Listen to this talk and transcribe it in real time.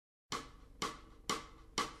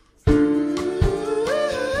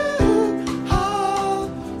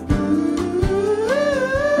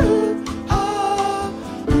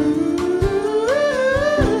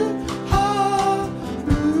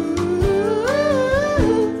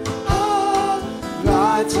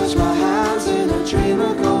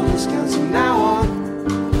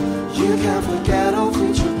can't forget all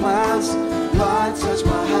future plans. Light touch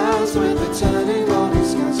my hands with the turning golden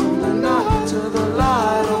scans. From the night to the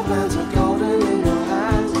light, all plans are golden in your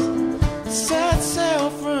hands. Set sail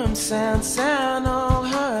from San all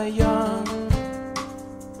her young.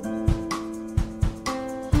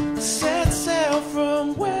 Set sail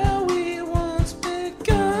from where we once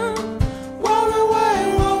begun. Roll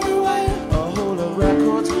away, a whole of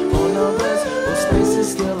records, all numbers, all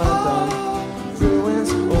spaces still undone.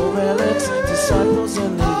 Ruins or relics, disciples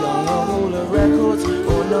and the young. A whole of records,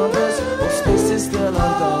 all numbers, all spaces still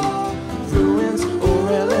undone. Ruins or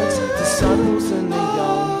relics, disciples and the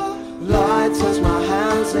young. Light touch my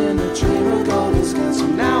hands in a dream of golden scans.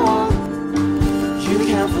 From now on, you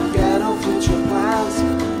can't forget all future plans.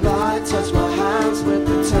 Light touch my hands with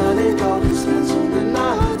the turning golden scans. From the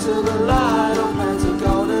night to the light, all plans are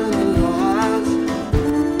golden in your hands.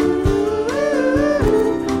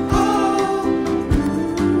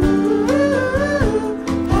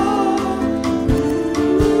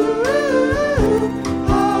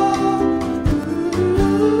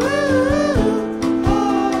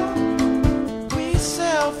 We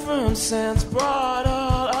sail from Sands Broad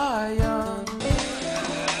all our young.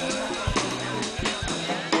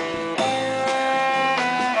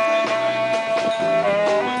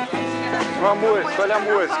 Uma música, olha a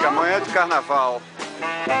música, Manhã de Carnaval.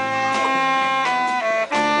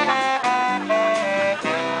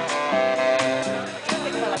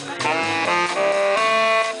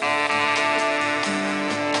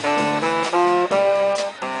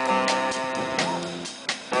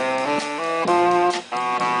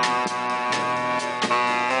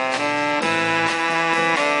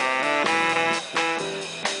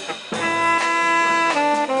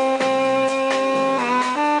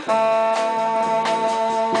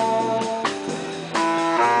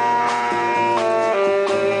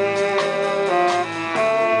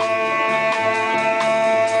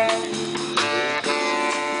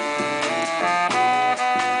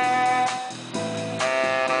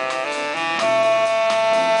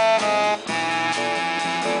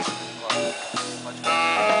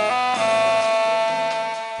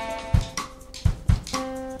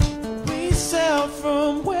 We sail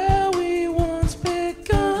from where we once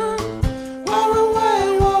begun. Roll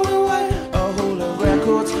away, a whole of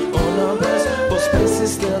records, all numbers, all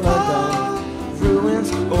spaces still undone.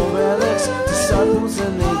 Ruins or relics, disciples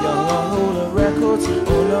and the young. A whole of records,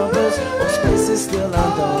 all numbers, all spaces still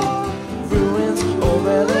undone. Ruins or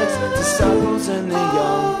relics, disciples and the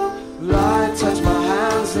young. Light touch my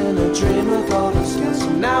hands in a dream of golden scans.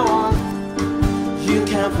 From now on, you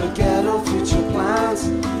can't forget all future plans.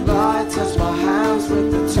 Light touch my hands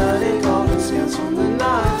with the turning golden scans. From the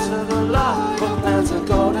night to the light, all plans are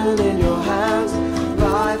golden in your hands.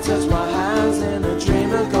 Light touch my hands in a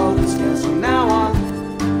dream of golden scans. From now on,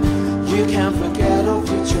 you can't forget all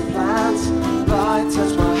future plans. Light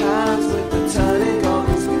touch my hands with the turning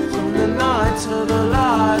golden scans. From the night to the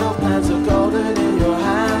light, all plans are golden in your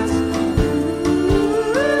hands.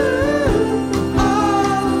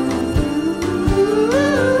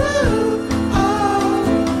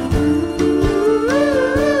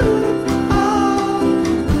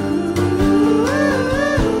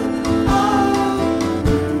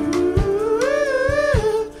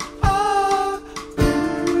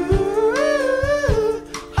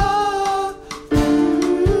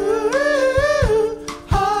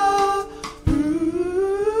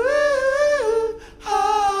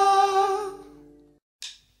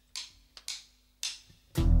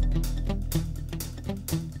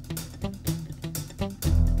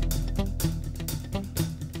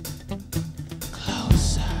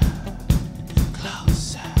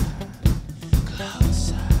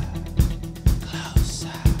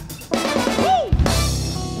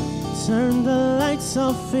 Turn the lights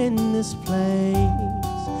off in this place,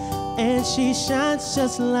 and she shines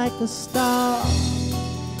just like a star.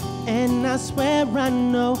 And I swear I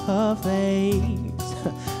know her face,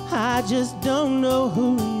 I just don't know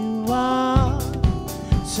who you are.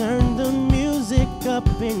 Turn the music up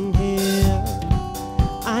in here,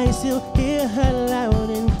 I still hear her loud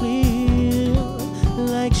and clear,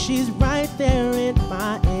 like she's right there in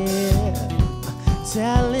my ear,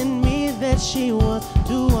 telling me that she wants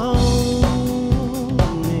to own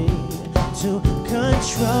me, to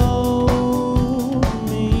control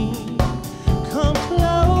me. Come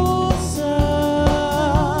closer,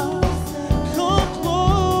 come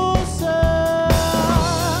closer.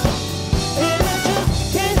 And I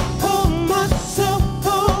just can't pull myself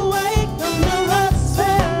away from the rust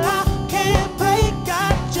that I can't break. I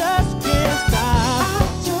just can't stop. I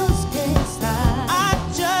just can't stop. I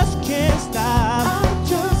just can't stop. I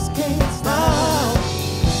just can't stop.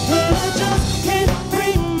 And I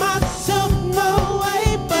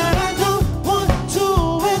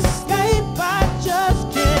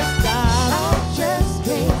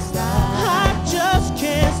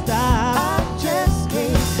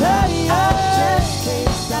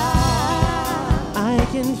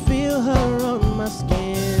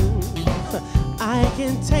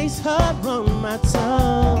on my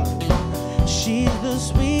tongue. She's the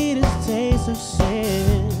sweetest taste of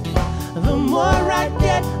sin. The more I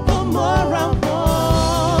get, the more I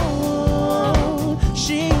want.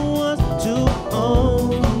 She wants to own